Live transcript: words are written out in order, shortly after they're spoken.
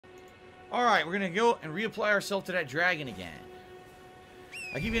Alright, we're gonna go and reapply ourselves to that dragon again.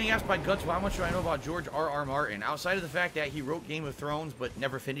 I keep getting asked by Guts, well, how much do I know about George R.R. Martin? Outside of the fact that he wrote Game of Thrones but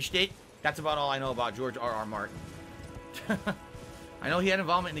never finished it, that's about all I know about George R.R. Martin. I know he had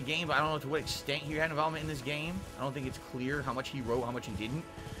involvement in the game, but I don't know to what extent he had involvement in this game. I don't think it's clear how much he wrote, how much he didn't.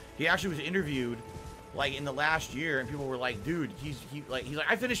 He actually was interviewed, like, in the last year, and people were like, dude, he's like,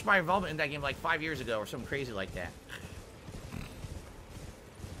 I finished my involvement in that game like 5 years ago, or something crazy like that.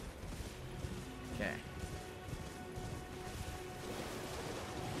 Okay.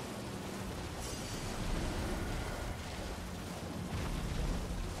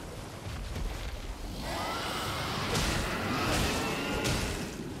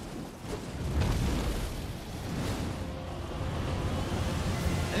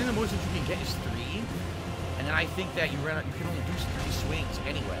 The most that you can get is 3, and then I think that you can only do 3 swings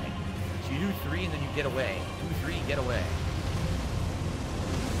anyway. So you do 3 and then you get away. Do 3, get away.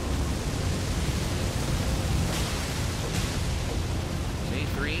 Say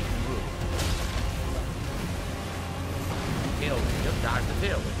 3 and move. Tailwind, just dodge the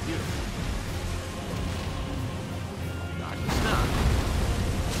tailwind. Beautiful. Dodge the stun.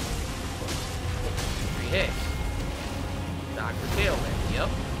 3 hits. Dodge the tailwind. Yep.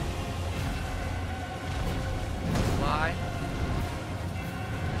 Fly.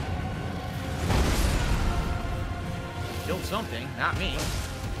 Killed something, not me.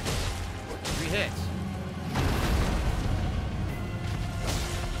 3 hits.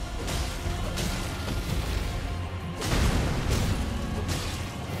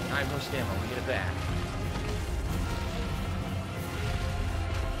 I have no stamina, we get it back.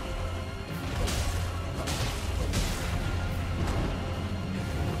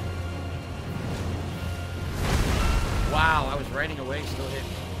 Wow, I was riding away, still hit me.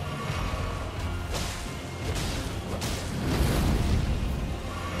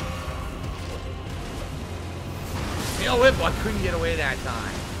 Tail whip, I couldn't get away that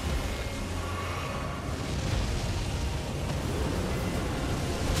time.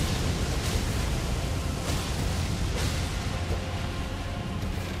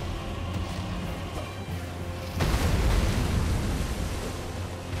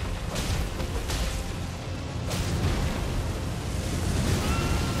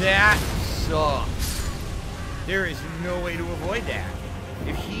 That sucks. There is no way to avoid that.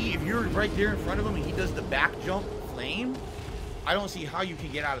 If you're right there in front of him and he does the back jump flame, I don't see how you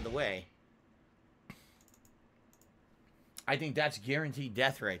can get out of the way. I think that's guaranteed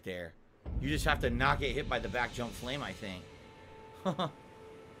death right there. You just have to not get hit by the back jump flame, I think.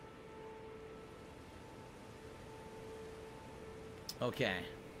 Okay.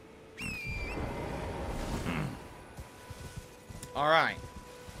 All right.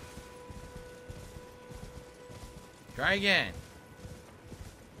 Try again.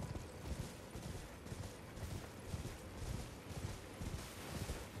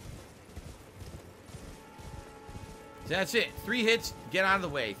 So that's it. 3 hits, get out of the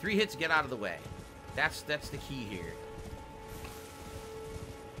way. 3 hits, get out of the way. That's the key here.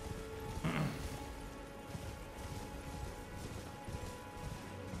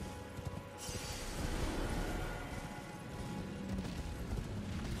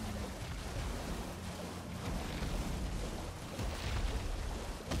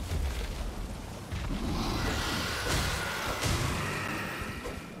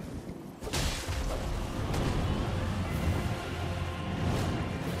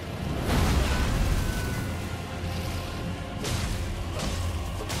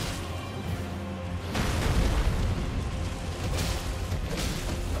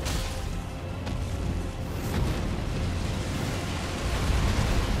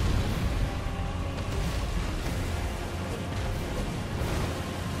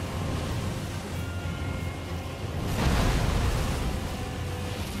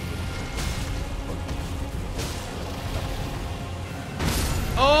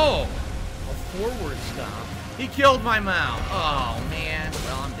 Forward stomp. He killed my mount. Oh, man.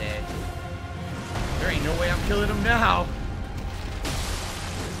 Well, I'm dead. There ain't no way I'm killing him now.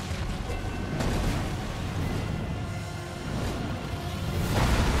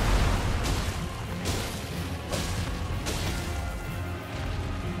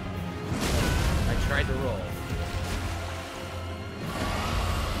 I tried to roll.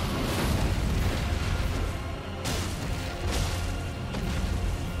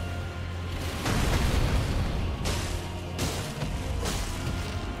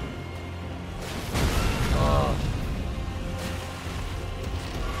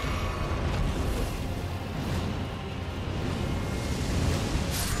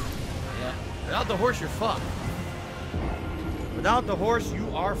 Without the horse, you're fucked. Without the horse,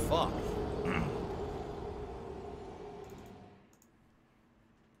 you are fucked.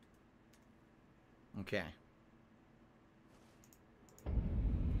 Okay.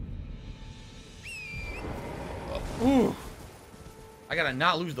 Ooh. I gotta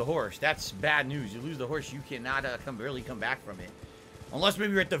not lose the horse. That's bad news. You lose the horse, you cannot barely come back from it. Unless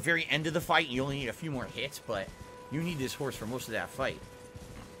maybe you're at the very end of the fight and you only need a few more hits, but you need this horse for most of that fight.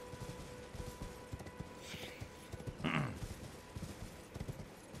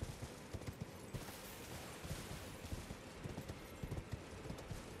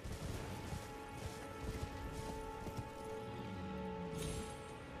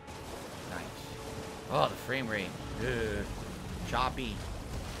 Oh, the frame rate. Ugh. Choppy.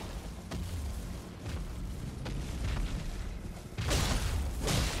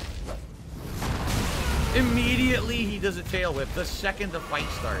 Immediately he does a tail whip the second the fight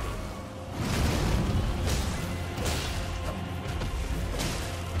started.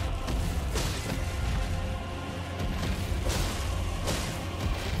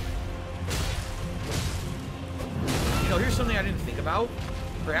 You know, here's something I didn't think about.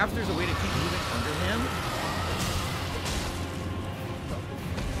 Perhaps there's a way to keep moving under him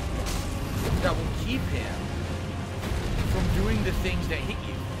that will keep him from doing the things that hit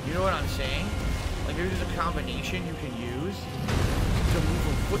you. You know what I'm saying? Like maybe there's a combination you can use to move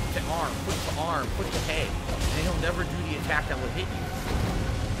from foot to arm, foot to arm, foot to head, and he'll never do the attack that will hit you.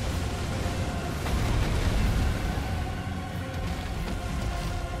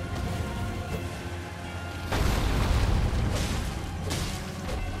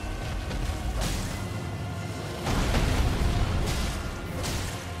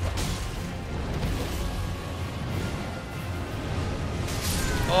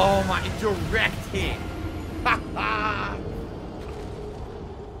 Oh my, direct hit. Ha ha.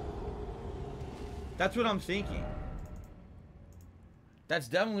 That's what I'm thinking. That's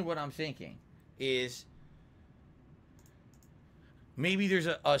definitely what I'm thinking. Is maybe there's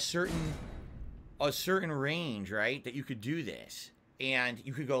a certain range, right, that you could do this. And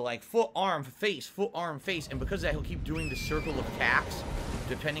you could go like foot, arm, face, and because of that he'll keep doing the circle of attacks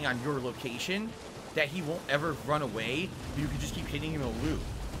depending on your location, that he won't ever run away. You could just keep hitting him in a loop.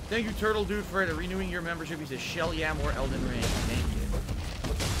 Thank you, Turtle Dude, for renewing your membership. He says, Shell, yeah, more Elden Ring. Thank you.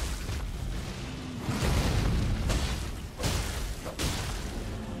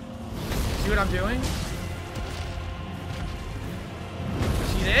 See what I'm doing?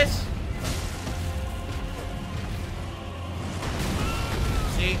 See this?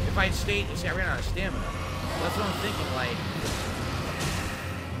 See, if I had stayed, see, I ran out of stamina. That's what I'm thinking, like...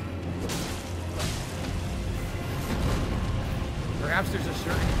 Perhaps there's a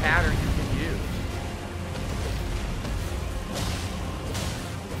certain pattern you can use.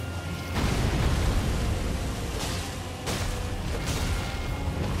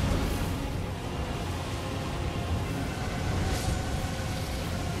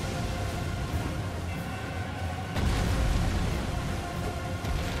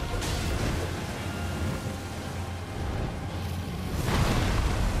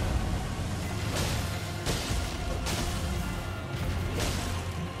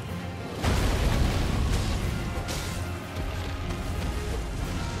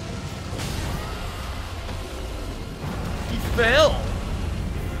 Fell.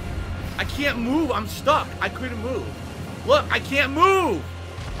 I can't move. I'm stuck. I couldn't move. Look, I can't move.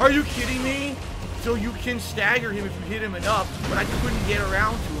 Are you kidding me? So you can stagger him if you hit him enough, but I couldn't get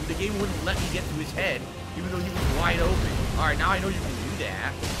around to him. The game wouldn't let me get to his head, even though he was wide open. All right, now I know you can do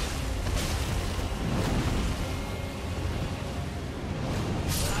that.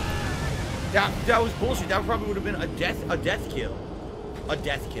 That was bullshit. That probably would have been a death kill, a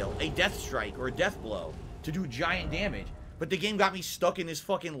death strike, or a death blow to do giant damage. But the game got me stuck in his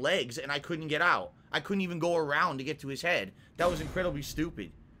fucking legs, and I couldn't get out. I couldn't even go around to get to his head. That was incredibly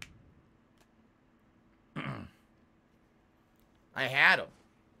stupid. I had him.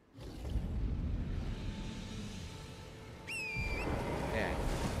 Okay.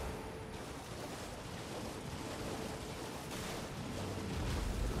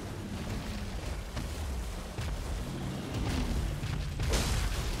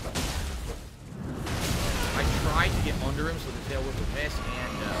 I tried to get under him so the tail whip would miss, and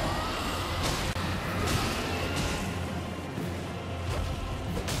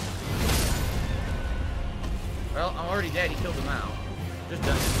well, I'm already dead. He killed him out. Just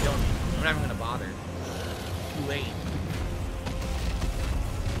doesn't kill me. I'm not even gonna bother. Too late.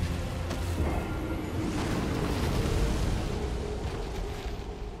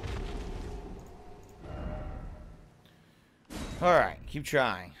 Alright, keep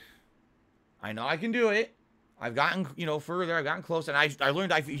trying. I know I can do it. I've gotten, you know, further. I've gotten close, and I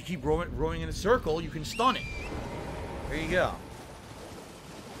learned if you keep rowing in a circle, you can stun it. There you go.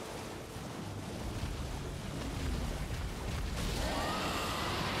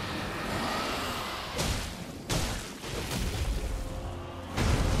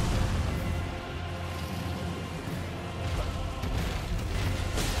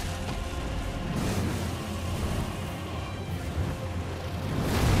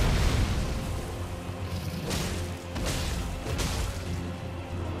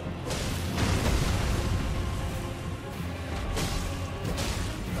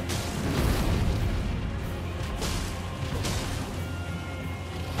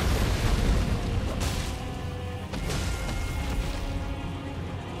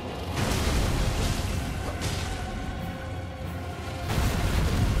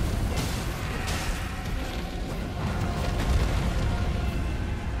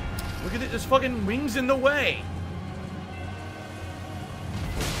 There's fucking wings in the way.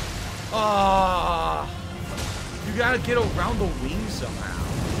 You gotta get around the wings somehow.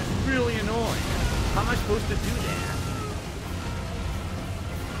 It's really annoying. How am I supposed to do that?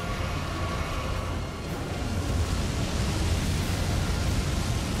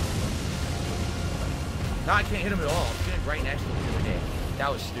 No, I can't hit him at all. I'm sitting right next to him the other day.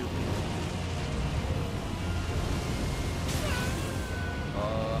 That was stupid.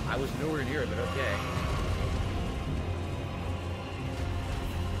 I was nowhere near it, but okay.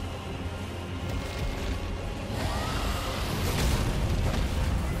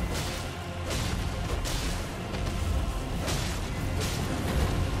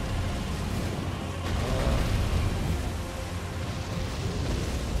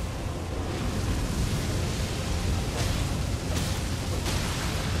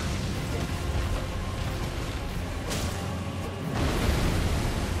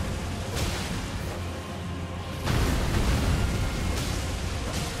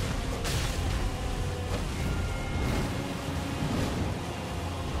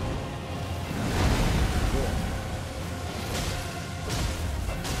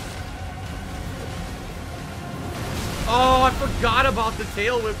 Oh, I forgot about the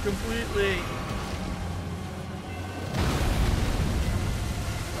tail whip completely.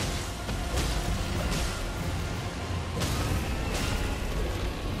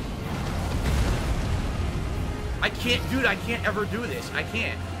 I can't, dude, I can't ever do this. I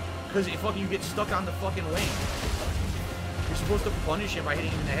can't. Because if fucking you get stuck on the fucking wing. You're supposed to punish him by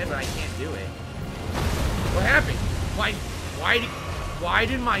hitting him in the head, but I can't do it. What happened? Why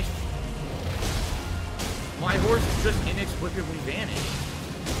did my horse just inexplicably vanished?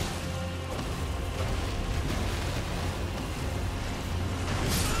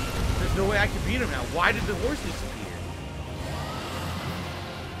 There's no way I can beat him now. Why did the horse disappear?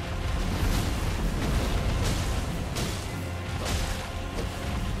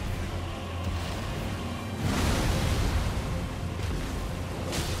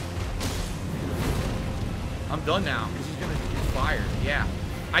 I'm done now, because he's gonna get fired. Yeah.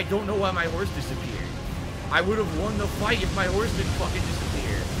 I don't know why my horse disappeared. I would have won the fight if my horse didn't fucking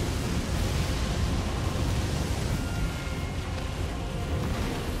disappear.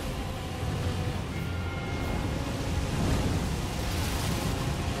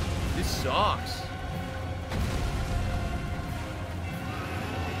 This sucks.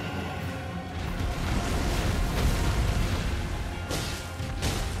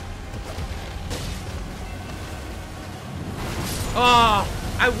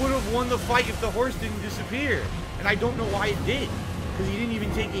 I would have won the fight if the horse didn't disappear. And I don't know why it did. Because he didn't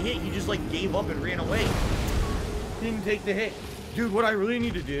even take a hit. He just, like, gave up and ran away. He didn't take the hit. Dude, what I really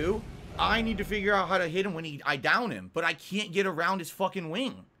need to do, I need to figure out how to hit him when I down him. But I can't get around his fucking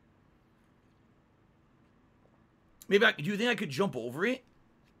wing. Maybe do you think I could jump over it?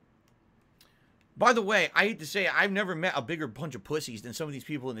 By the way, I hate to say it, I've never met a bigger bunch of pussies than some of these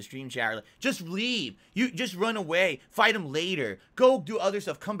people in the stream chat. Like, just leave. You just run away. Fight them later. Go do other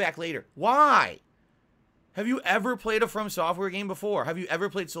stuff. Come back later. Why? Have you ever played a From Software game before? Have you ever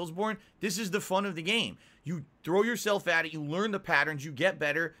played Soulsborne? This is the fun of the game. You throw yourself at it, you learn the patterns, you get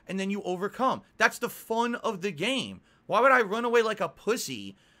better, and then you overcome. That's the fun of the game. Why would I run away like a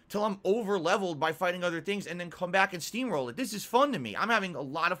pussy till I'm over-leveled by fighting other things and then come back and steamroll it? This is fun to me. I'm having a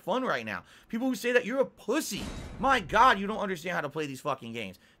lot of fun right now. People who say that, you're a pussy. My God, you don't understand how to play these fucking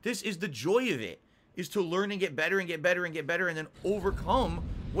games. This is the joy of it, is to learn and get better and get better and get better and then overcome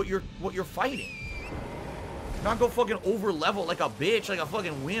what you're fighting. Not go fucking over-level like a bitch, like a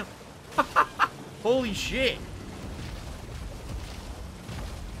fucking wimp. Holy shit.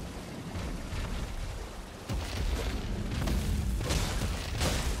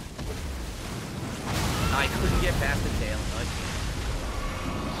 I couldn't get past the tail. No, I can't.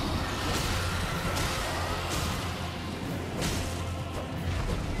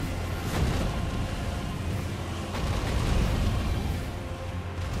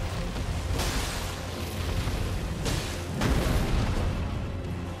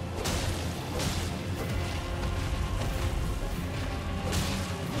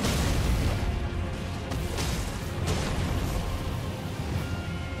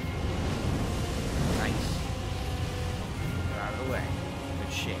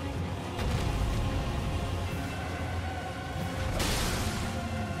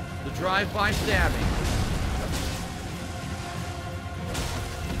 Drive-by stabbing.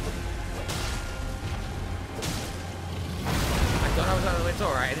 I thought I was out of the way. It's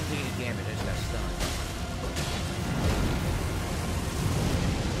alright. I didn't take any damage. I just got stunned.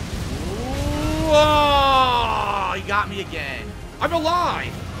 Whoa! He got me again. I'm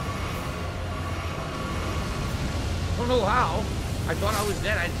alive! I don't know how. I thought I was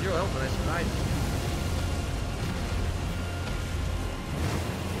dead. I had 0 health, but I survived.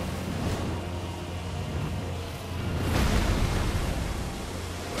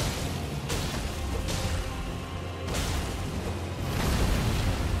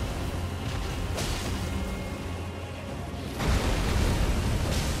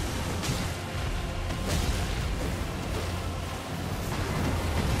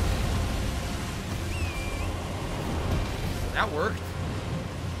 That worked.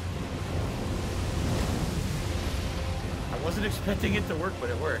 I wasn't expecting it to work, but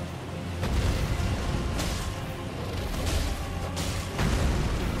it worked.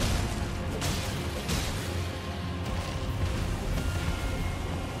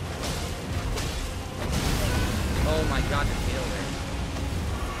 Oh my god, the tail there.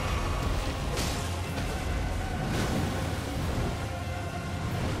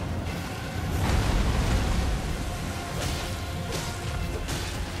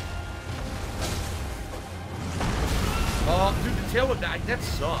 Oh, dude, the tail would die. That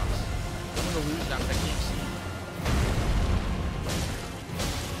sucks. I'm gonna lose that, but I can't see.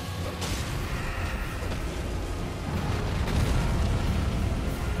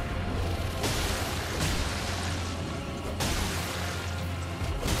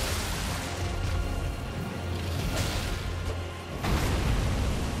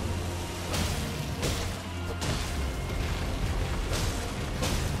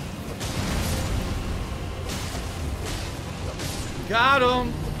 Got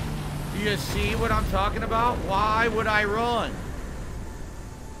him! Do you see what I'm talking about? Why would I run?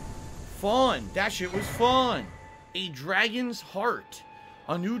 Fun. That shit was fun. A Dragon's Heart.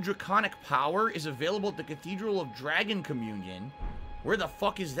 A new draconic power is available at the Cathedral of Dragon Communion. Where the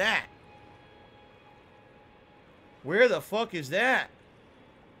fuck is that? Where the fuck is that?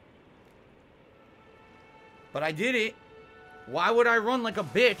 But I did it. Why would I run like a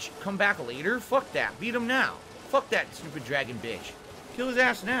bitch? Come back later? Fuck that. Beat him now. Fuck that stupid dragon bitch. Kill his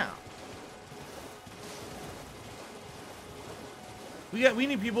ass now. We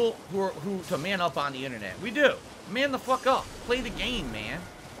need people who to man up on the internet. We do. Man the fuck up. Play the game, man.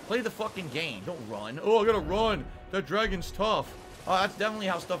 Play the fucking game. Don't run. Oh, I gotta run. That dragon's tough. Oh, that's definitely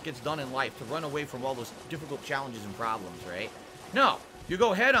how stuff gets done in life. To run away from all those difficult challenges and problems, right? No. You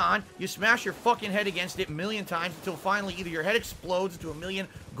go head on, you smash your fucking head against it a million times until finally either your head explodes into a million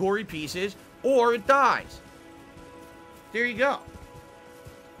gory pieces or it dies. There you go.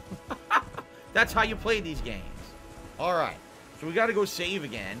 That's how you play these games. Alright. So we gotta go save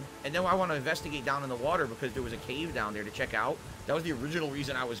again. And then I want to investigate down in the water because there was a cave down there to check out. That was the original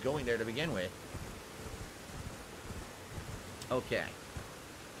reason I was going there to begin with. Okay.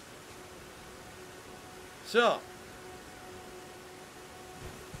 So.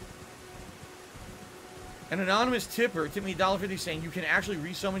 An anonymous tipper tipped me $1.50 saying you can actually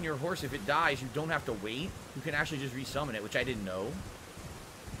resummon your horse if it dies. You don't have to wait. You can actually just resummon it, which I didn't know.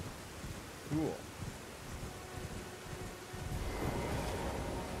 Cool.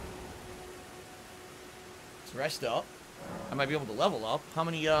 Let's rest up. I might be able to level up. How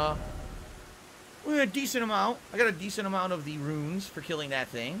many, a decent amount. I got a decent amount of the runes for killing that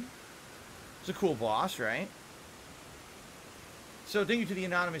thing. It's a cool boss, right? So thank you to the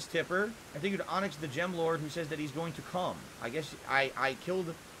anonymous tipper. And thank you to Onyx the Gem Lord who says that he's going to come. I guess I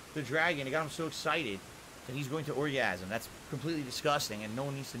killed the dragon. It got him so excited that he's going to orgasm. That's completely disgusting, and no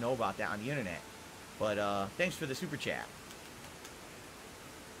one needs to know about that on the internet. But thanks for the super chat.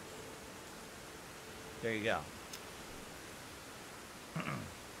 There you go.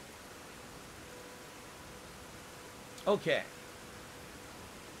 Okay.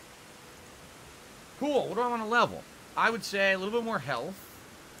 Cool. What do I want to level? I would say a little bit more health.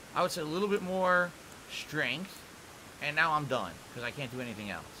 I would say a little bit more strength. and now I'm done, because I can't do anything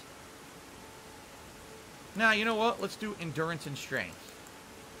else. Now, you know what? Let's do endurance and strength.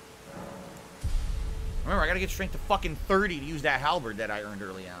 Remember, I gotta get strength to fucking 30 to use that halberd that I earned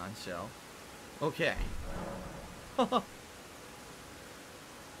early on, so... Okay.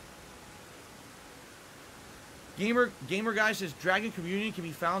 Gamer guy says, Dragon Community can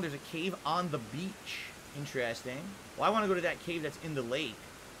be found. There's a cave on the beach. Interesting. Well, I want to go to that cave that's in the lake,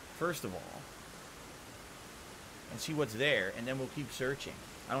 first of all. And see what's there, and then we'll keep searching.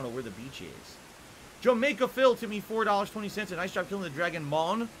 I don't know where the beach is. Jamaica Phil to me, $4.20. A nice job killing the dragon,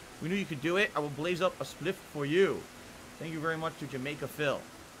 Mon. We knew you could do it. I will blaze up a spliff for you. Thank you very much to Jamaica Phil.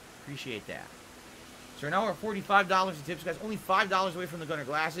 Appreciate that. So now we're at $45 in tips, guys. Only $5 away from the Gunner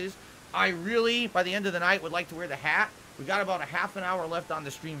glasses. I really, by the end of the night, would like to wear the hat. We got about a half an hour left on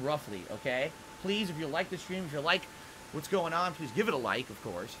the stream, roughly, okay? Please, if you like the stream, if you like what's going on, please give it a like, of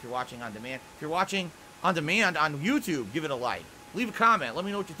course, if you're watching on demand. If you're watching on demand on YouTube, give it a like. Leave a comment. Let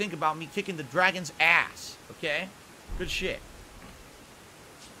me know what you think about me kicking the dragon's ass, okay? Good shit.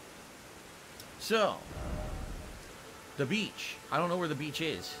 So, the beach. I don't know where the beach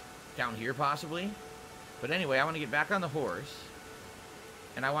is. Down here, possibly? But anyway, I want to get back on the horse.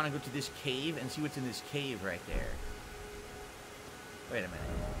 And I want to go to this cave and see what's in this cave right there. Wait a minute.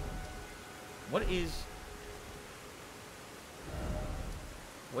 What is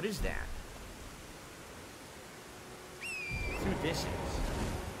that? Let's see what this is.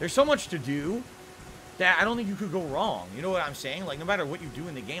 There's so much to do that I don't think you could go wrong. You know what I'm saying? Like, no matter what you do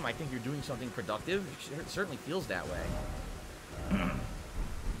in the game, I think you're doing something productive. It certainly feels that way.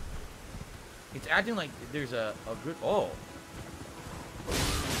 It's acting like there's a good... Oh.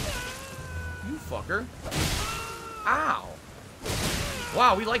 You fucker. Ow.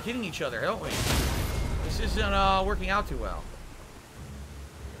 Wow, we like hitting each other, don't we? This isn't working out too well.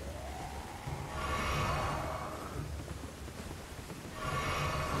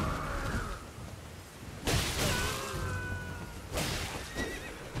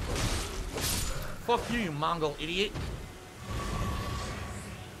 Fuck you, you Mongol idiot.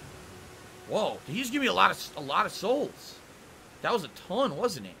 Whoa, did he just give me a lot of souls? That was a ton,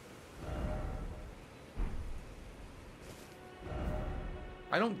 wasn't it?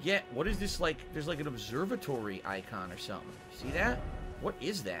 I don't get, what is this like? There's like an observatory icon or something. See that? What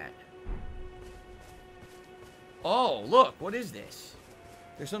is that? Oh, look, what is this?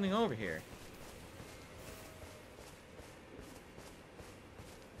 There's something over here.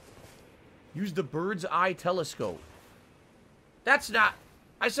 Use the bird's eye telescope. That's not...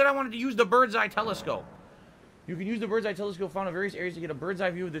 I said I wanted to use the bird's eye telescope. You can use the bird's eye telescope found in various areas to get a bird's eye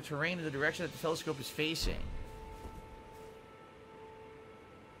view of the terrain in the direction that the telescope is facing.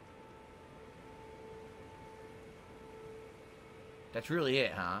 That's really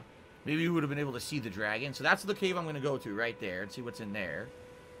it, huh? Maybe you would have been able to see the dragon. So that's the cave I'm going to go to right there and see what's in there.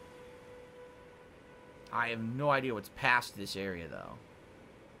 I have no idea what's past this area, though.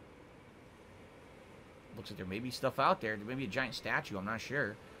 Looks like there may be stuff out there. There may be a giant statue. I'm not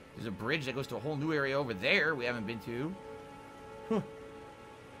sure. There's a bridge that goes to a whole new area over there we haven't been to. Huh.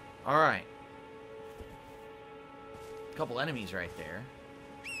 Alright. A couple enemies right there.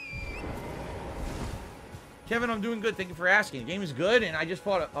 Kevin, I'm doing good. Thank you for asking. The game is good, and I just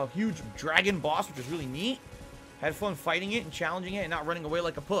fought a huge dragon boss, which was really neat. Had fun fighting it and challenging it and not running away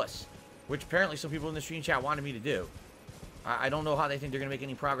like a puss, which apparently some people in the stream chat wanted me to do. I don't know how they think they're going to make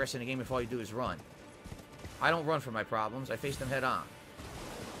any progress in a game if all you do is run. I don't run from my problems. I face them head on.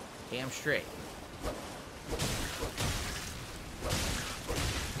 Damn straight.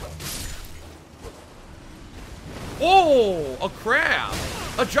 Oh, a crab.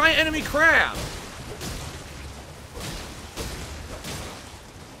 A giant enemy crab.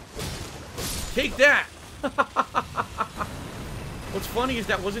 Take that. What's funny is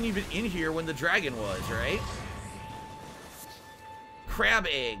that wasn't even in here when the dragon was, right? Crab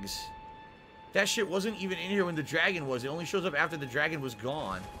eggs. That shit wasn't even in here when the dragon was. It only shows up after the dragon was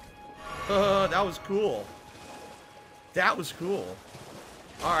gone. That was cool. That was cool.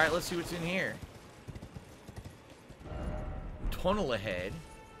 Alright, let's see what's in here. Tunnel ahead.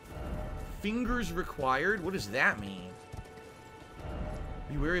 Fingers required? What does that mean?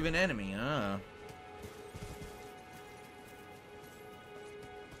 Be wary of an enemy, huh?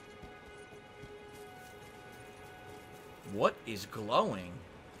 What is glowing?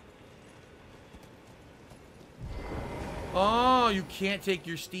 Oh, you can't take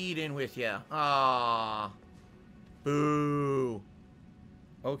your steed in with you. Ah, boo.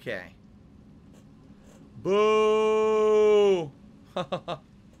 Okay. Boo.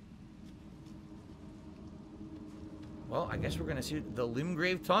 Well, I guess we're gonna see the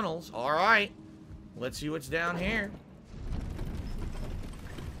Limgrave tunnels. All right. Let's see what's down here.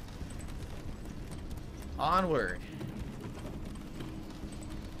 Onward.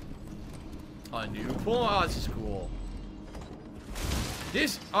 A new pool. Oh, this is cool.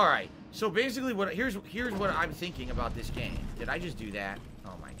 This, alright. So basically, here's what I'm thinking about this game. Did I just do that?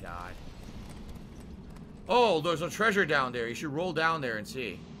 Oh my god. Oh, there's a treasure down there. You should roll down there and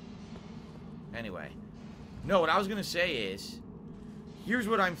see. Anyway. No, what I was going to say is, here's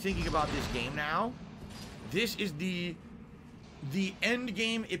what I'm thinking about this game now. This is the end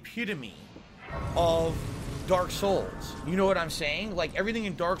game epitome of Dark Souls. You know what I'm saying? Like, everything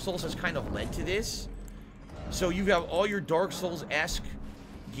in Dark Souls has kind of led to this. So you have all your Dark Souls-esque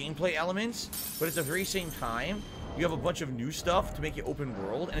gameplay elements, but at the very same time, you have a bunch of new stuff to make it open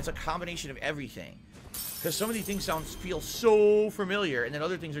world, and it's a combination of everything. Because some of these things feel so familiar, and then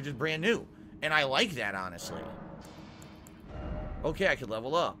other things are just brand new. And I like that, honestly. Okay, I could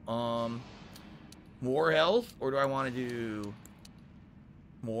level up. More health, or do I want to do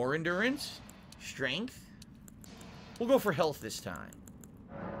more endurance? Strength? We'll go for health this time.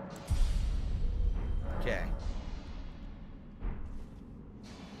 Okay.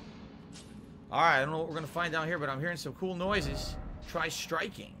 Alright, I don't know what we're going to find down here, but I'm hearing some cool noises. Try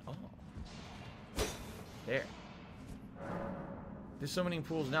striking. Oh. There. This summoning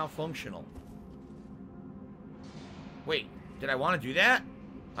pool is now functional. Wait, did I want to do that?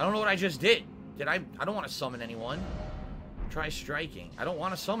 I don't know what I just did. I don't want to summon anyone. Try striking. I don't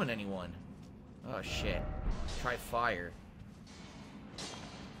want to summon anyone. Oh, shit. Try fire.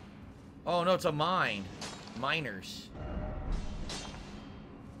 Oh, no, it's a mine. Miners.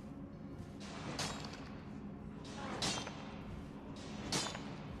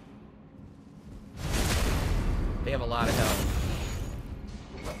 They have a lot of health.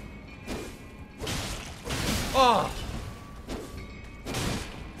 Oh!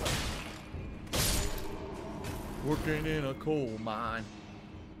 Working in a coal mine.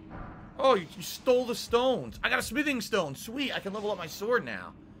 Oh, you stole the stones. I got a smithing stone. Sweet, I can level up my sword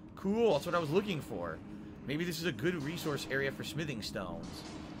now. Cool, that's what I was looking for. Maybe this is a good resource area for smithing stones.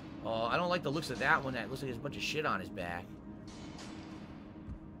 Oh, I don't like the looks of that one. That looks like there's a bunch of shit on his back.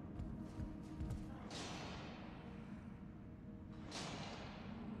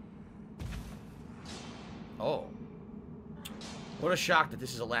 Oh. What a shock that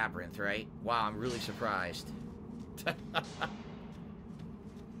this is a labyrinth, right? Wow, I'm really surprised.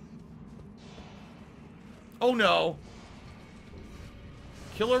 Oh no.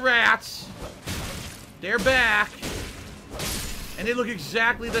 Killer rats. They're back. And they look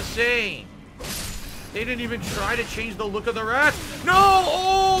exactly the same. They didn't even try to change the look of the rats. No!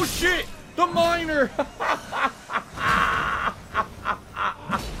 Oh shit! The miner!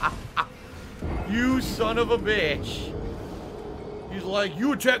 You son of a bitch. He's like,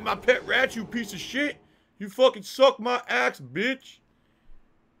 you attacked my pet rat, you piece of shit. You fucking suck my axe, bitch.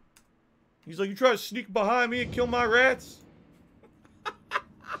 He's like, you try to sneak behind me and kill my rats?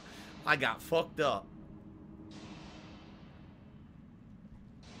 I got fucked up.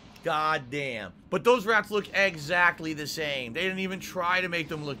 God damn. But those rats look exactly the same. They didn't even try to make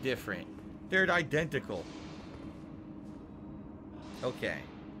them look different. They're identical. Okay.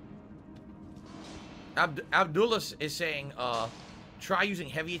 Abdullah is saying, try using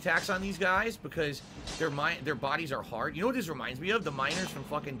heavy attacks on these guys because their bodies are hard. You know what this reminds me of? The miners from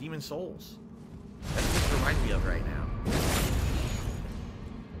fucking Demon Souls. That's what this reminds me of right now.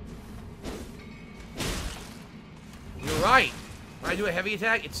 You're right. When I do a heavy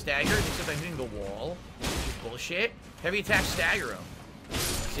attack, it staggers, except I'm hitting the wall. Which is bullshit. Heavy attacks stagger them.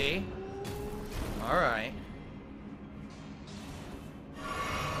 See? Alright.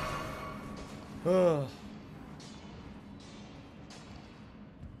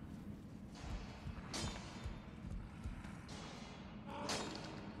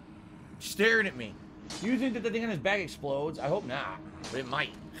 Staring at me. You think that the thing on his back explodes? I hope not, but it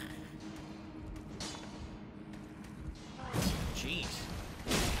might. Jeez.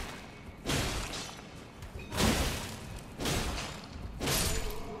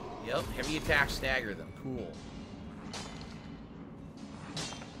 Yep, heavy attacks stagger them. Cool.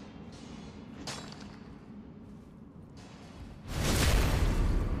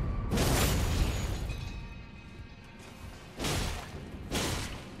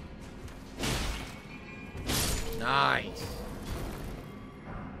 Nice.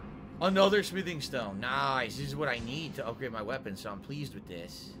 Another smithing stone. Nice. This is what I need to upgrade my weapon, so I'm pleased with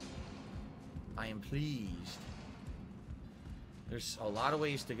this. I am pleased. There's a lot of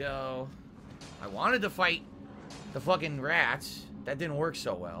ways to go. I wanted to fight the fucking rats. That didn't work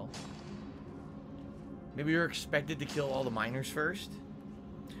so well. Maybe you're expected to kill all the miners first?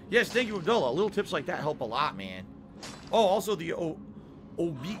 Yes, thank you, Abdullah. Little tips like that help a lot, man. Oh, also the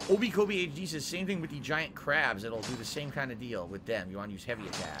Obi Kobe HD says same thing with the giant crabs. It'll do the same kind of deal with them. You want to use heavy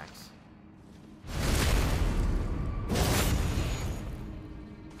attacks.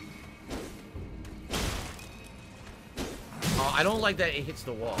 I don't like that it hits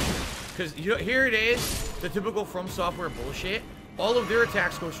the wall. Because here it is, the typical From Software bullshit. All of their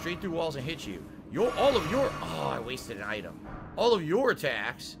attacks go straight through walls and hit you. Oh, I wasted an item. All of your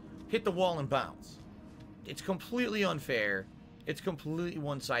attacks hit the wall and bounce. It's completely unfair. It's completely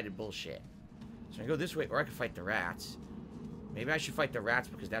one-sided bullshit. So I can go this way, or I can fight the rats. Maybe I should fight the rats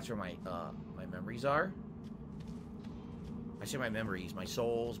because that's where my memories are. I say my memories, my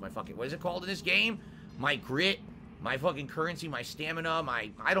souls, my fucking... What is it called in this game? My grit, my fucking currency, my stamina,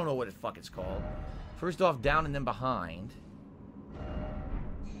 I don't know what the fuck it's called. First off, down and then behind.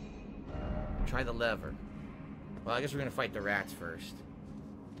 Try the lever. Well, I guess we're gonna fight the rats first.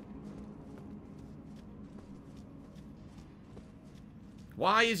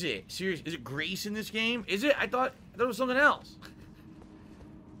 Why is it? Serious? Is it Grace in this game? Is it? I thought it was something else.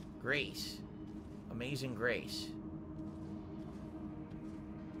 Grace. Amazing Grace.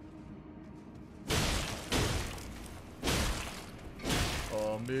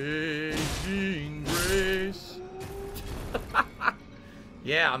 Amazing Grace.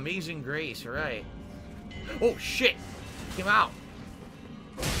 Yeah, Amazing Grace, right. Oh, shit. Came out.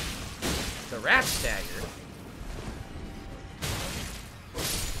 The rat staggered.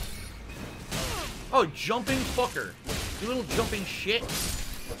 Oh, jumping fucker. You little jumping shit.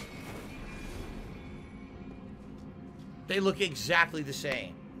 They look exactly the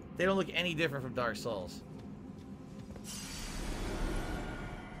same. They don't look any different from Dark Souls.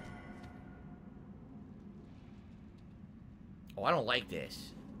 Oh, I don't like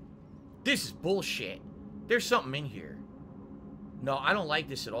this. This is bullshit. There's something in here. No, I don't like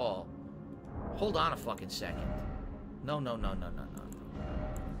this at all. Hold on a fucking second. No, no, no, no, no, no.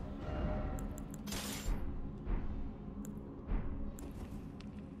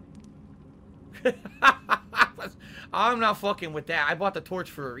 I'm not fucking with that. I bought the torch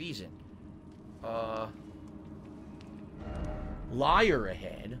for a reason. Liar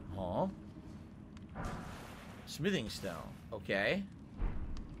ahead, huh? Smithing stone. Okay.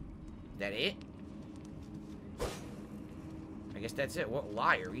 That it? I guess that's it. What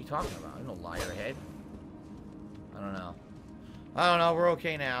liar are you talking about? There's no liar ahead. I don't know. I don't know. We're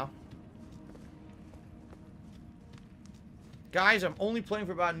okay now. Guys, I'm only playing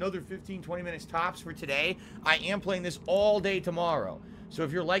for about another 15-20 minutes tops for today. I am playing this all day tomorrow. So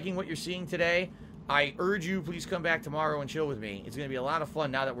if you're liking what you're seeing today, I urge you, please come back tomorrow and chill with me. It's going to be a lot of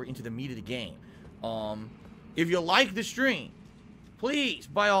fun now that we're into the meat of the game. If you like the stream, please,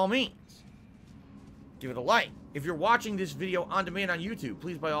 by all means, give it a like. If you're watching this video on demand on YouTube,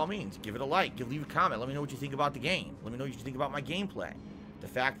 please, by all means, give it a like. Leave a comment. Let me know what you think about the game. Let me know what you think about my gameplay. The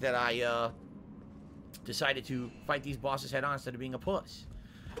fact that I decided to fight these bosses head on instead of being a puss.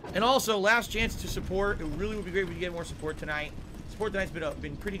 And also, last chance to support. It really would be great if we could get more support tonight. Support tonight's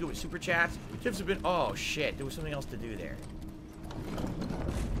been pretty good with super chats. Tips have been... Oh, shit. There was something else to do there.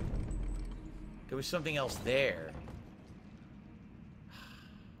 There was something else there.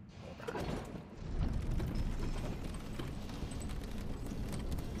 Hold on.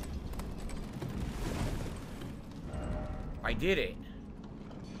 I did it.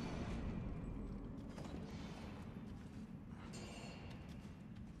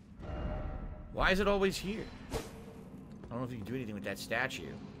 Why is it always here? I don't know if you can do anything with that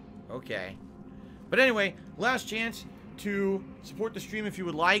statue. Okay. But anyway, last chance to support the stream if you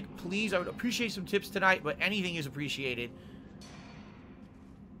would like. Please, I would appreciate some tips tonight, but anything is appreciated.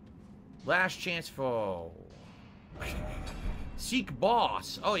 Last chance for... Seek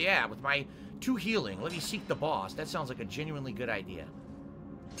boss. Oh yeah, with my 2 healing. Let me seek the boss. That sounds like a genuinely good idea.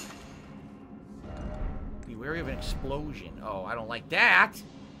 Be wary of an explosion. Oh, I don't like that.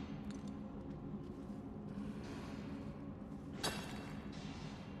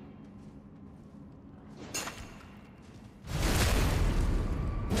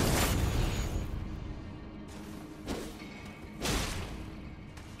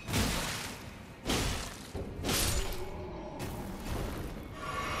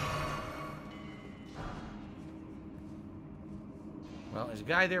 There's a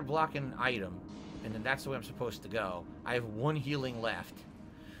guy there blocking an item, and then that's the way I'm supposed to go. I have 1 healing left.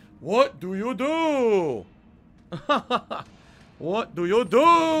 What do you do? What do you do?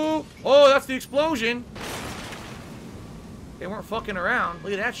 Oh, that's the explosion. They weren't fucking around.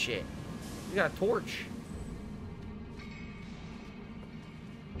 Look at that shit. We got a torch.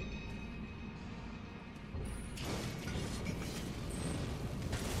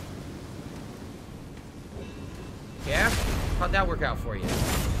 Yeah? How how'd that work out for you?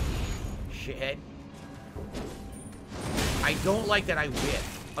 Shithead. I don't like that I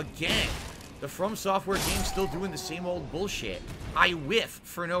whiff. Again, the From Software game's still doing the same old bullshit. I whiff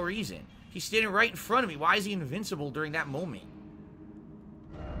for no reason. He's standing right in front of me. Why is he invincible during that moment?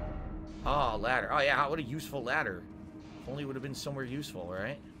 Oh, ladder. Oh, yeah, what a useful ladder. If only it would have been somewhere useful,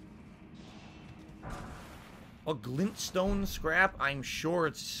 right? A glintstone scrap? I'm sure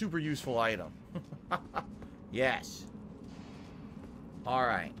it's a super useful item. Yes.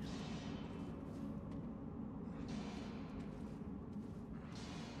 Alright.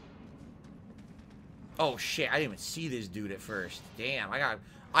 Oh, shit. I didn't even see this dude at first. Damn, I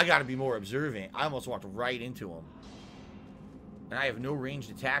gotta be more observant. I almost walked right into him. And I have no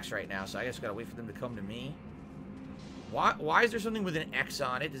ranged attacks right now, so I just gotta wait for them to come to me. Why is there something with an X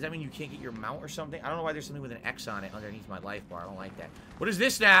on it? Does that mean you can't get your mount or something? I don't know why there's something with an X on it underneath my life bar. I don't like that. What is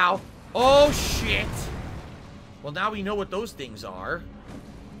this now? Oh, shit! Well, now we know what those things are.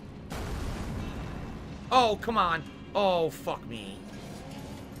 Oh, come on. Oh, fuck me.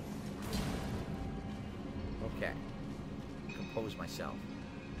 Okay. Compose myself.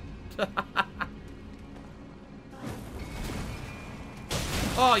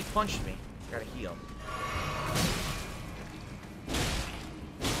 Oh, he punched me. Gotta heal.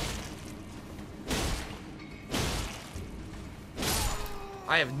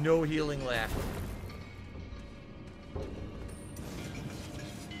 I have no healing left.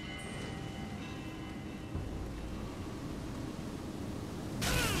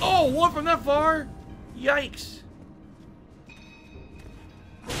 Oh, one from that far? Yikes.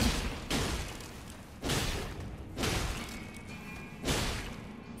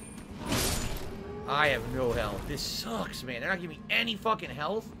 I have no health. This sucks, man. They're not giving me any fucking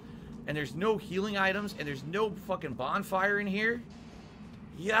health. And there's no healing items. And there's no fucking bonfire in here.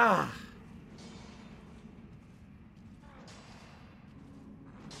 Yeah.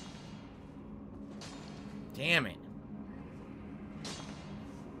 Damn it.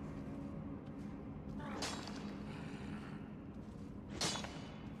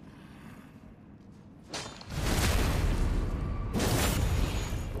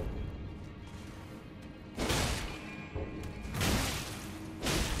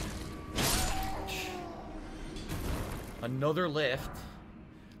 Another lift.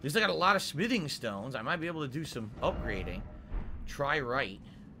 At least I got a lot of smithing stones. I might be able to do some upgrading. Try right.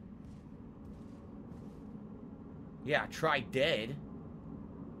 Yeah, try dead.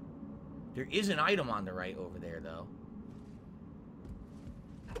 There is an item on the right over there, though.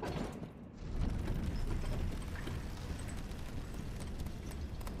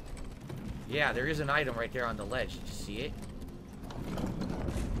 Yeah, there is an item right there on the ledge. Did you see it?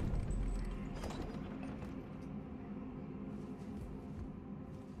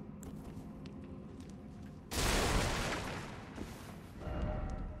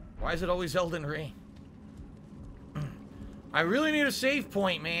 Why is it always Elden Ring? I really need a save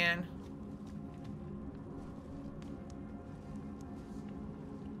point, man.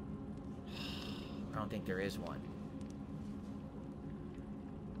 I don't think there is one.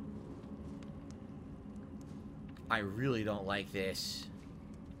 I really don't like this.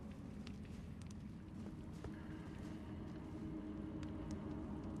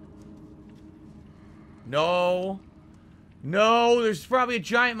 No. No, there's probably a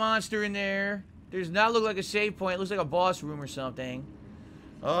giant monster in there. Does not look like a save point. It looks like a boss room or something.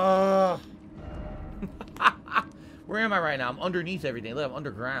 Where am I right now? I'm underneath everything. Look, I'm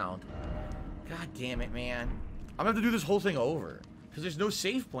underground. God damn it, man. I'm gonna have to do this whole thing over. Because there's no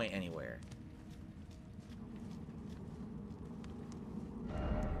save point anywhere.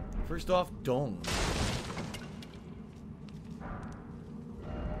 First off, dung.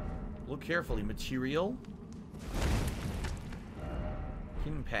 Look carefully. Material.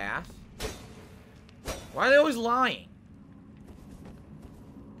 Hidden path. Why are they always lying?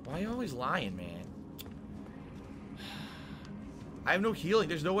 Why are you always lying, man? I have no healing.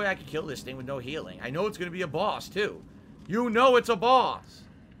 There's no way I can kill this thing with no healing. I know it's going to be a boss, too. You know it's a boss.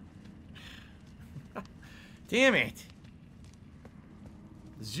 Damn it.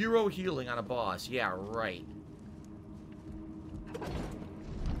 0 healing on a boss. Yeah, right.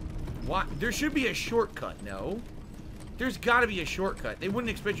 What? There should be a shortcut, no? There's got to be a shortcut. They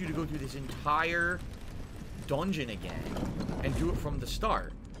wouldn't expect you to go through this entire dungeon again and do it from the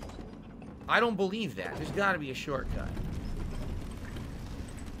start. I don't believe that. There's got to be a shortcut.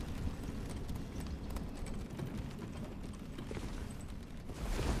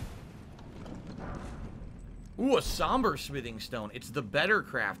 Ooh, a somber smithing stone. It's the better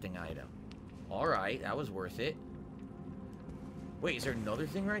crafting item. Alright, that was worth it. Wait, is there another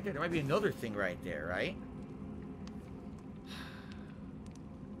thing right there? There might be another thing right there, right?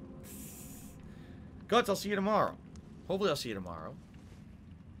 Guts, I'll see you tomorrow. Hopefully I'll see you tomorrow.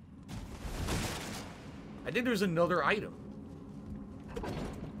 I think there's another item.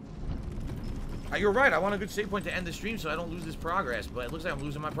 You're right. I want a good save point to end the stream so I don't lose this progress. But it looks like I'm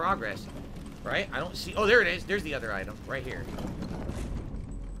losing my progress. Right? I don't see... Oh, there it is. There's the other item. Right here.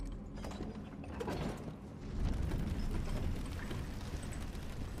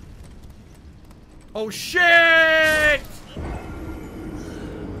 Oh, shit!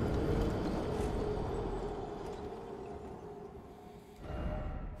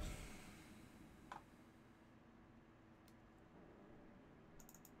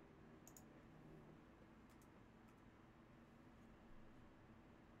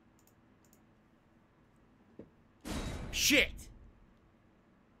 Shit!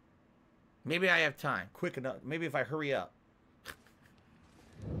 Maybe I have time. Quick enough. Maybe if I hurry up.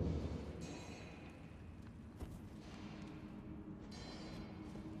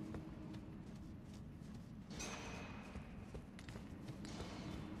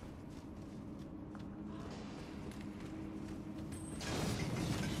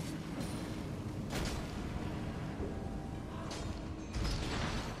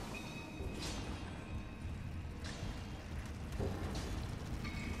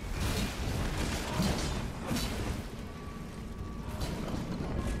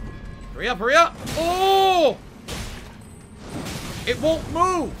 Hurry up, hurry up! Oh! It won't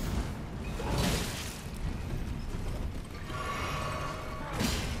move!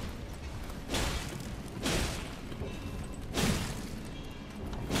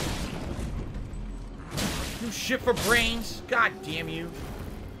 You shit for brains! God damn you!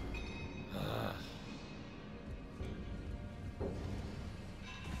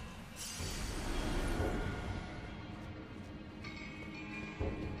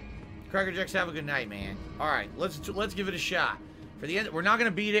 Cracker Jacks, have a good night, man. All right, let's give it a shot. For the end, we're not gonna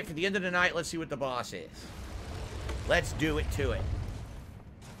beat it. For the end of the night, let's see what the boss is. Let's do it to it.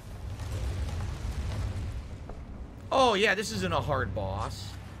 Oh yeah, this isn't a hard boss.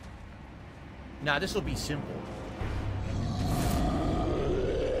 Nah, this will be simple.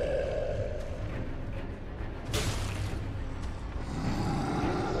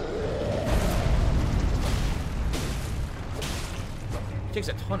 Takes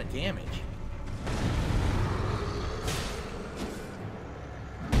a ton of damage.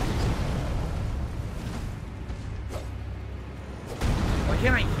 Why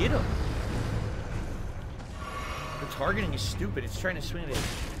can't I hit him? The targeting is stupid. It's trying to swing at it.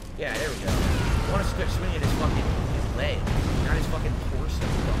 Yeah, there we go. I want to start swinging at his fucking leg, not his fucking torso.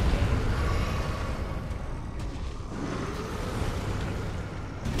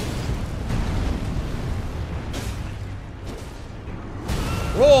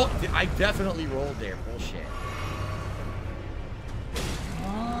 Roll! I definitely rolled there. Bullshit.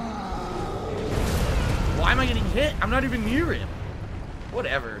 Why am I getting hit? I'm not even near him.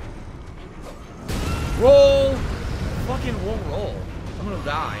 Whatever. Roll! Fucking won't roll. I'm gonna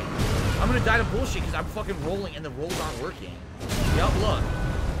die. I'm gonna die to bullshit because I'm fucking rolling and the rolls aren't working. Yup, look.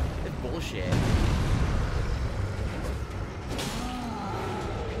 It's bullshit.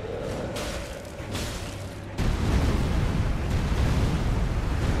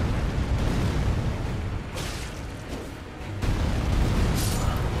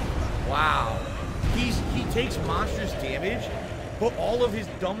 Wow. He takes monstrous damage, but all of his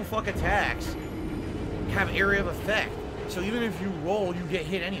dumb fuck attacks have area of effect. So even if you roll, you get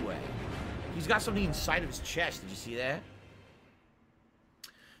hit anyway. He's got something inside of his chest. Did you see that?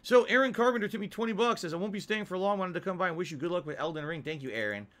 So Aaron Carpenter took me 20 bucks. Says I won't be staying for long. Wanted to come by and wish you good luck with Elden Ring. Thank you,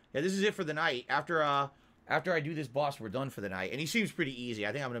 Aaron. Yeah, this is it for the night. After I do this boss, we're done for the night. And he seems pretty easy.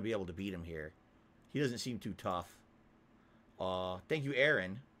 I think I'm gonna be able to beat him here. He doesn't seem too tough. Thank you,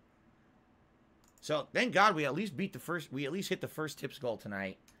 Aaron. So thank God we at least beat the first. We at least hit the first tips goal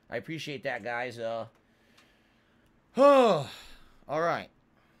tonight. I appreciate that, guys. Oh, all right.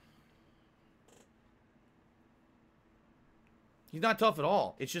 He's not tough at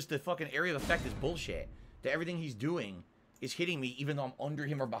all. It's just the fucking area of effect is bullshit. That everything he's doing is hitting me even though I'm under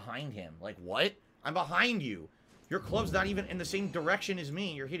him or behind him. Like, what? I'm behind you. Your club's not even in the same direction as me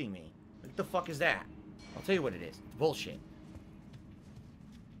and you're hitting me. What the fuck is that? I'll tell you what it is. It's bullshit.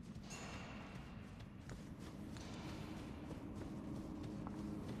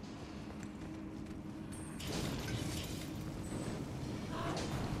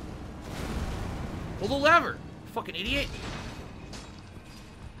 Pull the lever, fucking idiot.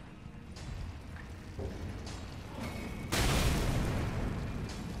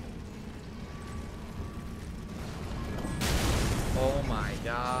 Oh my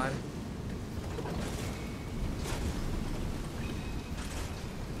God.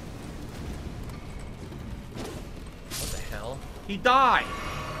 He died.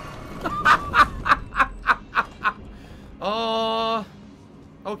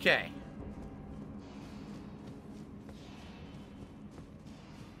 Okay.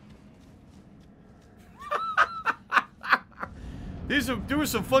 There were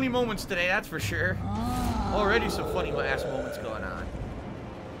some funny moments today, that's for sure. Already some funny ass moments going on.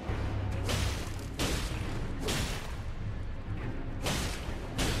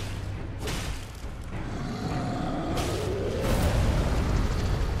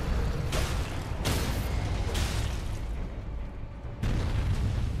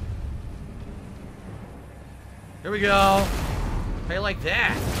 Here we go. How you like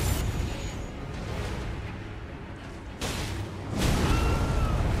that?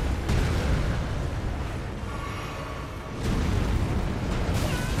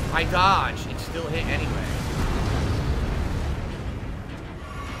 I dodged. It still hit anyway.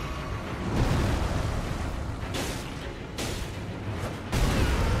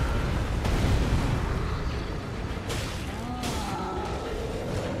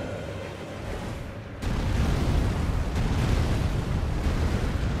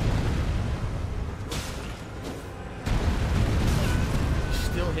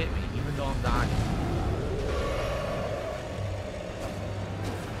 Still hit me, even though I'm dodging.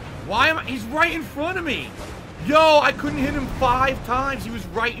 Why am I? He's right in front of me. Yo, I couldn't hit him 5 times. He was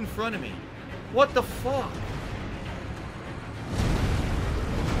right in front of me. What the fuck?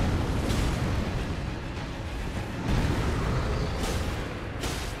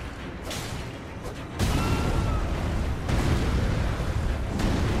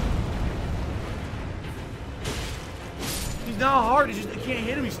 He's not hard. It's just I can't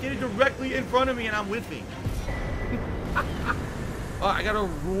hit him. He's standing directly in front of me and I'm with him. Oh, I got a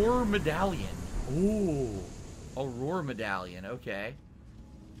roar medallion. Ooh, a roar medallion. Okay.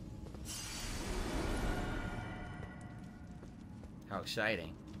 How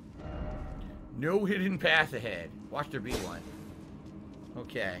exciting. No hidden path ahead. Watch there be one.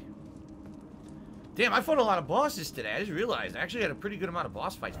 Okay. Damn, I fought a lot of bosses today. I just realized I actually had a pretty good amount of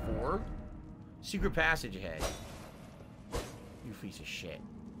boss fights. 4. Secret passage ahead. You piece of shit.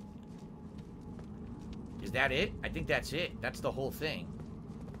 Is that it? I think that's it. That's the whole thing.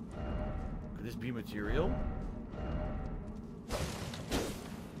 Could this be material?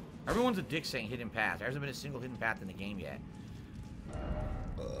 Everyone's a dick saying hidden path. There hasn't been a single hidden path in the game yet.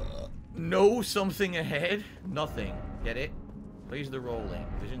 No something ahead? Nothing. Get it? Plays the rolling.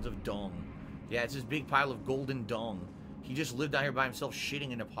 Visions of dung. Yeah, it's this big pile of golden dung. He just lived out here by himself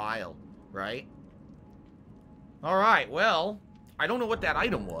shitting in a pile. Right? Alright, well, I don't know what that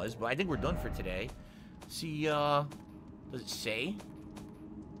item was, but I think we're done for today. See, does it say?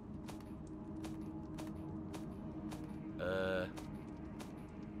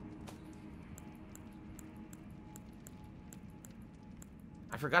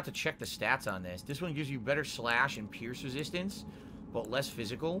 I forgot to check the stats on this. This one gives you better slash and pierce resistance, but less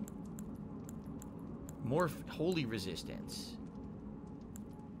physical. More holy resistance,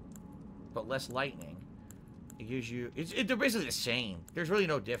 but less lightning. It gives you... they're basically the same. There's really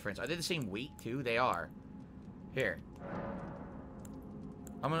no difference. Are they the same weight, too? They are. Here.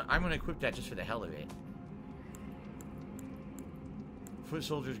 I'm gonna equip that just for the hell of it. Foot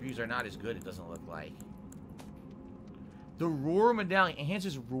soldiers' greaves are not as good, it doesn't look like. The Roar Medallion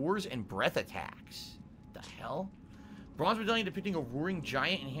enhances roars and breath attacks. The hell? Bronze Medallion depicting a roaring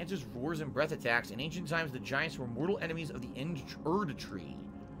giant enhances roars and breath attacks. In ancient times, the giants were mortal enemies of the Erd tree.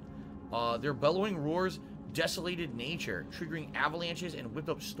 Their bellowing roars desolated nature, triggering avalanches and whipped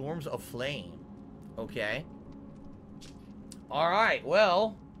up storms of flame. Okay. Alright,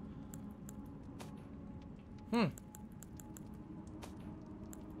 well.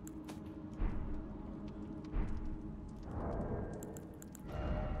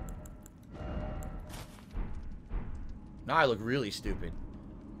 Now I look really stupid.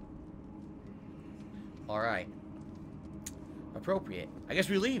 Alright. Appropriate. I guess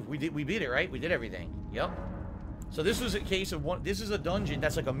we leave. We beat it, right? We did everything. Yep. So this was a case of one. This is a dungeon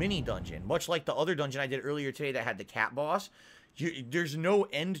that's like a mini dungeon, much like the other dungeon I did earlier today that had the cat boss. There's no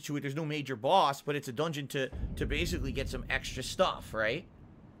end to it. There's no major boss, but it's a dungeon to basically get some extra stuff, right?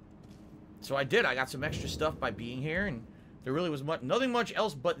 So I got some extra stuff by being here, and there really was nothing much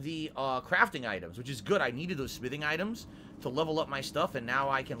else but the crafting items, which is good. I needed those smithing items to level up my stuff, and now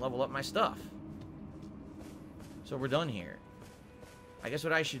I can level up my stuff. So we're done here. I guess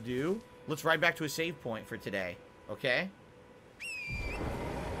what I should do, let's ride back to a save point for today, okay?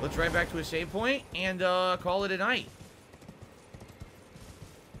 Let's ride back to a save point and call it a night.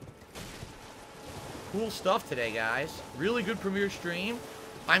 Cool stuff today, guys. Really good premiere stream.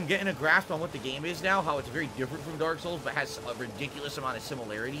 I'm getting a grasp on what the game is now, how it's very different from Dark Souls, but has a ridiculous amount of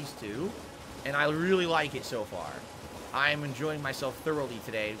similarities, too. And I really like it so far. I'm enjoying myself thoroughly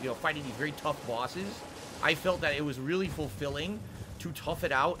today, you know, fighting these very tough bosses. I felt that it was really fulfilling to tough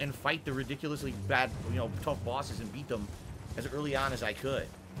it out and fight the ridiculously bad, you know, tough bosses and beat them as early on as I could.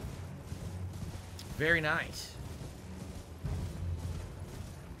 Very nice.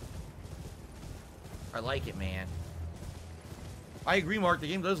 I like it, man. I agree, Mark. The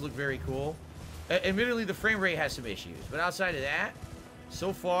game does look very cool. Admittedly, the frame rate has some issues, but outside of that,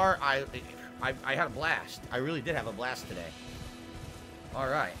 so far, I had a blast. I really did have a blast today. All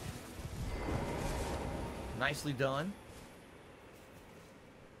right. Nicely done.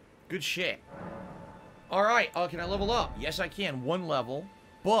 Good shit. All right. Can I level up? Yes, I can. 1 level.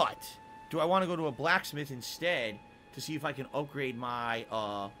 But do I want to go to a blacksmith instead to see if I can upgrade my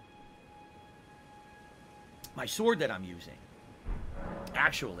my sword that I'm using?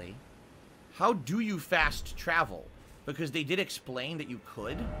 Actually, how do you fast travel? Because they did explain that you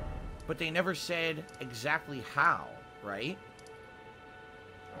could, but they never said exactly how, right?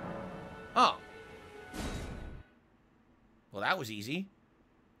 Oh. Well, that was easy.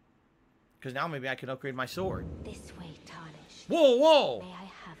 Because now maybe I can upgrade my sword. This way, Tarnished. Whoa, whoa! May I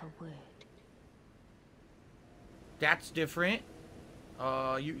have a word? That's different.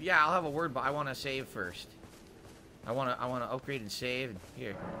 Yeah, I'll have a word, but I want to save first. I want to upgrade and save.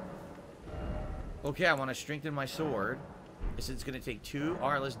 Here. Okay, I want to strengthen my sword. It said it's going to take 2. All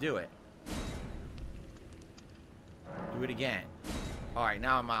right, let's do it. Do it again. All right,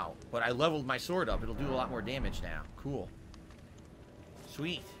 now I'm out. But I leveled my sword up. It'll do a lot more damage now. Cool.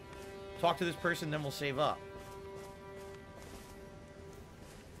 Sweet. Talk to this person, then we'll save up.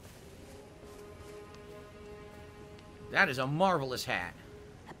 That is a marvelous hat.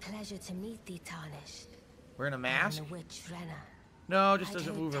 A pleasure to meet thee, Tarnished. Wearing a mask? The witch Renna. No, just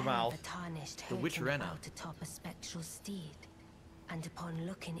doesn't move her mouth. The witch Renna. Atop a spectral steed, and upon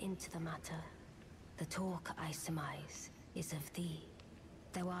looking into the matter, the talk I surmise is of thee.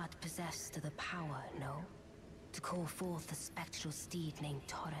 Thou art possessed of the power, no, to call forth a spectral steed named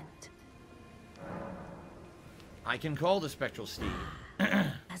Torrent. I can call the spectral steed.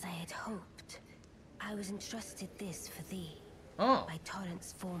 As I had hoped, I was entrusted this for thee. Oh. By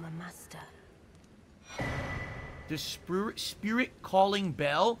Torrent's former master. The spirit calling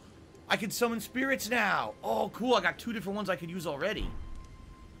bell? I can summon spirits now. Oh, cool. I got 2 different ones I could use already.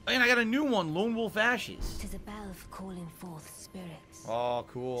 And I got a new one, Lone Wolf Ashes. 'Tis a bell for calling forth spirits. Oh,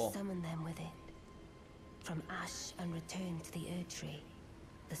 cool. Summon them with it. From ash and return to the Erdtree.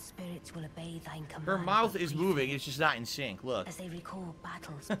 The spirits will obey thine command. Her mouth is moving, it's just not in sync. Look. As they recall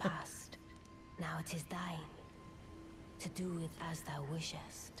battles past. Now it is thine. To do with as thou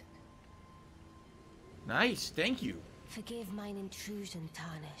wishest. Nice, thank you. Forgive mine intrusion,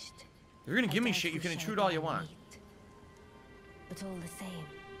 Tarnished. If you're gonna give me shit, you can intrude all you want. But all the same,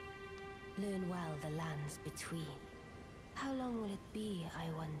 learn well the lands between. How long will it be, I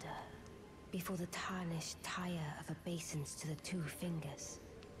wonder, before the Tarnished tire of obeisance to the 2 fingers?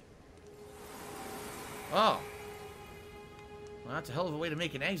 Oh. Well, that's a hell of a way to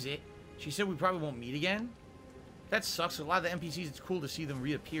make an exit. She said we probably won't meet again. That sucks. A lot of the NPCs, it's cool to see them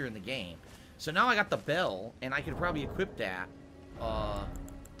reappear in the game. So now I got the bell, and I could probably equip that.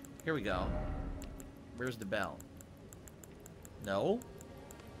 Here we go. Where's the bell? No?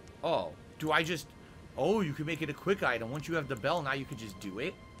 Oh, do I just... Oh, you can make it a quick item. Once you have the bell, now you can just do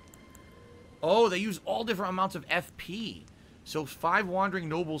it. Oh, they use all different amounts of FP. So 5 Wandering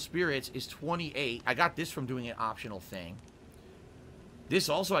Noble Spirits is 28. I got this from doing an optional thing. This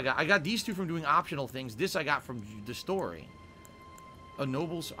also I got these 2 from doing optional things. This I got from the story. A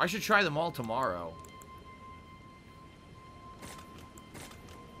noble... I should try them all tomorrow.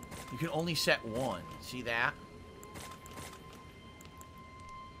 You can only set 1. See that?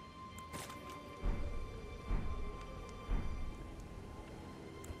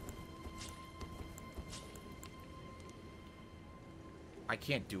 I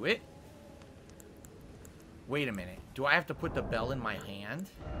can't do it? Wait a minute. Do I have to put the bell in my hand?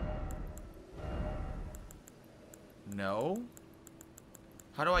 No?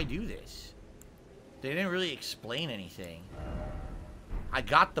 How do I do this? They didn't really explain anything. I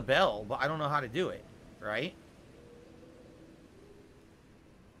got the bell, but I don't know how to do it, right?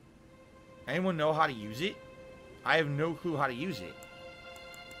 Anyone know how to use it? I have no clue how to use it.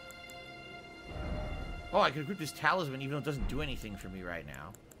 Oh, I can equip this talisman even though it doesn't do anything for me right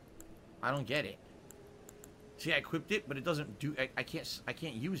now. I don't get it. See, I equipped it, but it doesn't do... I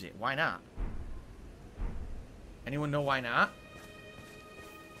can't use it. Why not? Anyone know why not?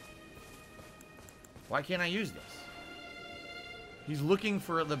 Why can't I use this? He's looking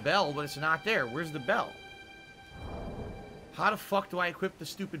for the bell, but it's not there. Where's the bell? How the fuck do I equip the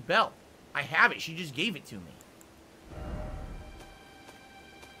stupid bell? I have it. She just gave it to me.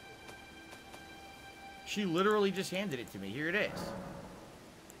 She literally just handed it to me. Here it is.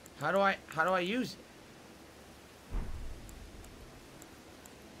 How do I use it?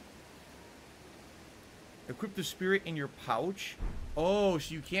 Equip the spirit in your pouch. Oh,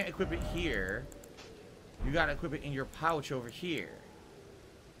 so you can't equip it here. You gotta equip it in your pouch over here.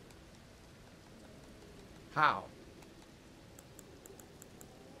 How?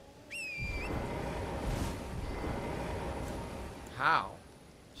 How?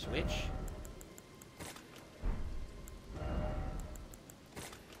 Switch?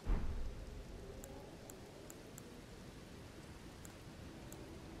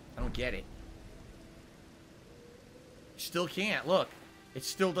 I don't get it. Still can't. Look. It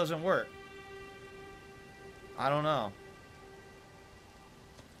still doesn't work. I don't know.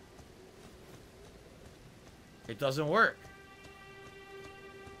 It doesn't work.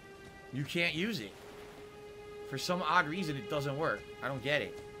 You can't use it. For some odd reason, it doesn't work. I don't get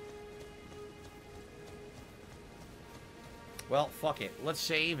it. Well, fuck it. Let's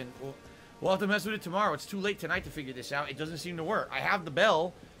save and we'll have to mess with it tomorrow. It's too late tonight to figure this out. It doesn't seem to work. I have the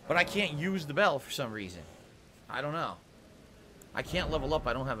bell, but I can't use the bell for some reason. I don't know. I can't level up.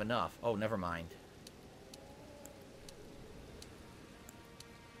 I don't have enough. Oh, never mind.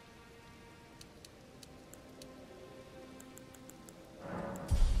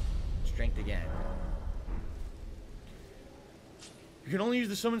 Strength again. You can only use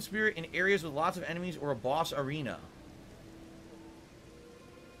the summon spirit in areas with lots of enemies or a boss arena.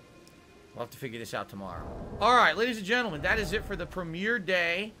 We'll have to figure this out tomorrow. Alright, ladies and gentlemen, that is it for the premiere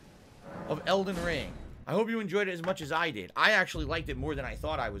day of Elden Ring. I hope you enjoyed it as much as I did. I actually liked it more than I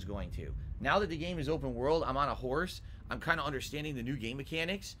thought I was going to. Now that the game is open world, I'm on a horse. I'm kind of understanding the new game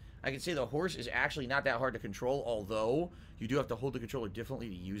mechanics. I can say the horse is actually not that hard to control, although you do have to hold the controller differently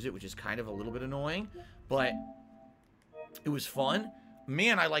to use it, which is kind of a little bit annoying. But it was fun.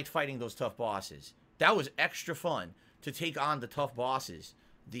 Man, I liked fighting those tough bosses. That was extra fun to take on the tough bosses.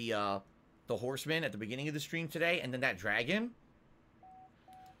 The horseman at the beginning of the stream today, and then that dragon.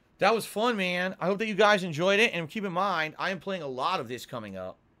 That was fun, man. I hope that you guys enjoyed it, and keep in mind, I am playing a lot of this coming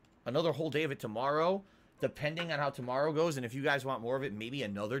up. Another whole day of it tomorrow, depending on how tomorrow goes, and if you guys want more of it, maybe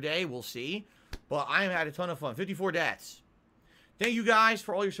another day, we'll see. But I have had a ton of fun. 54 deaths. Thank you guys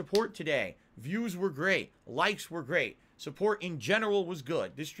for all your support today. Views were great. Likes were great. Support in general was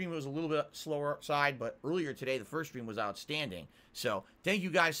good. This stream was a little bit slower side, but earlier today, the first stream was outstanding. So, thank you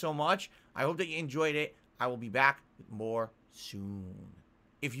guys so much. I hope that you enjoyed it. I will be back with more soon.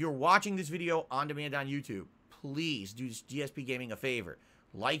 If you're watching this video on demand on YouTube, please do DSP Gaming a favor.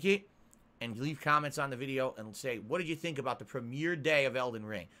 Like it and leave comments on the video and say, what did you think about the premiere day of Elden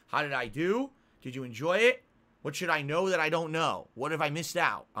Ring? How did I do? Did you enjoy it? What should I know that I don't know? What have I missed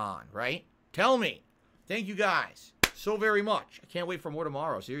out on, right? Tell me. Thank you guys so very much. I can't wait for more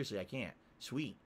tomorrow. Seriously, I can't. Sweet.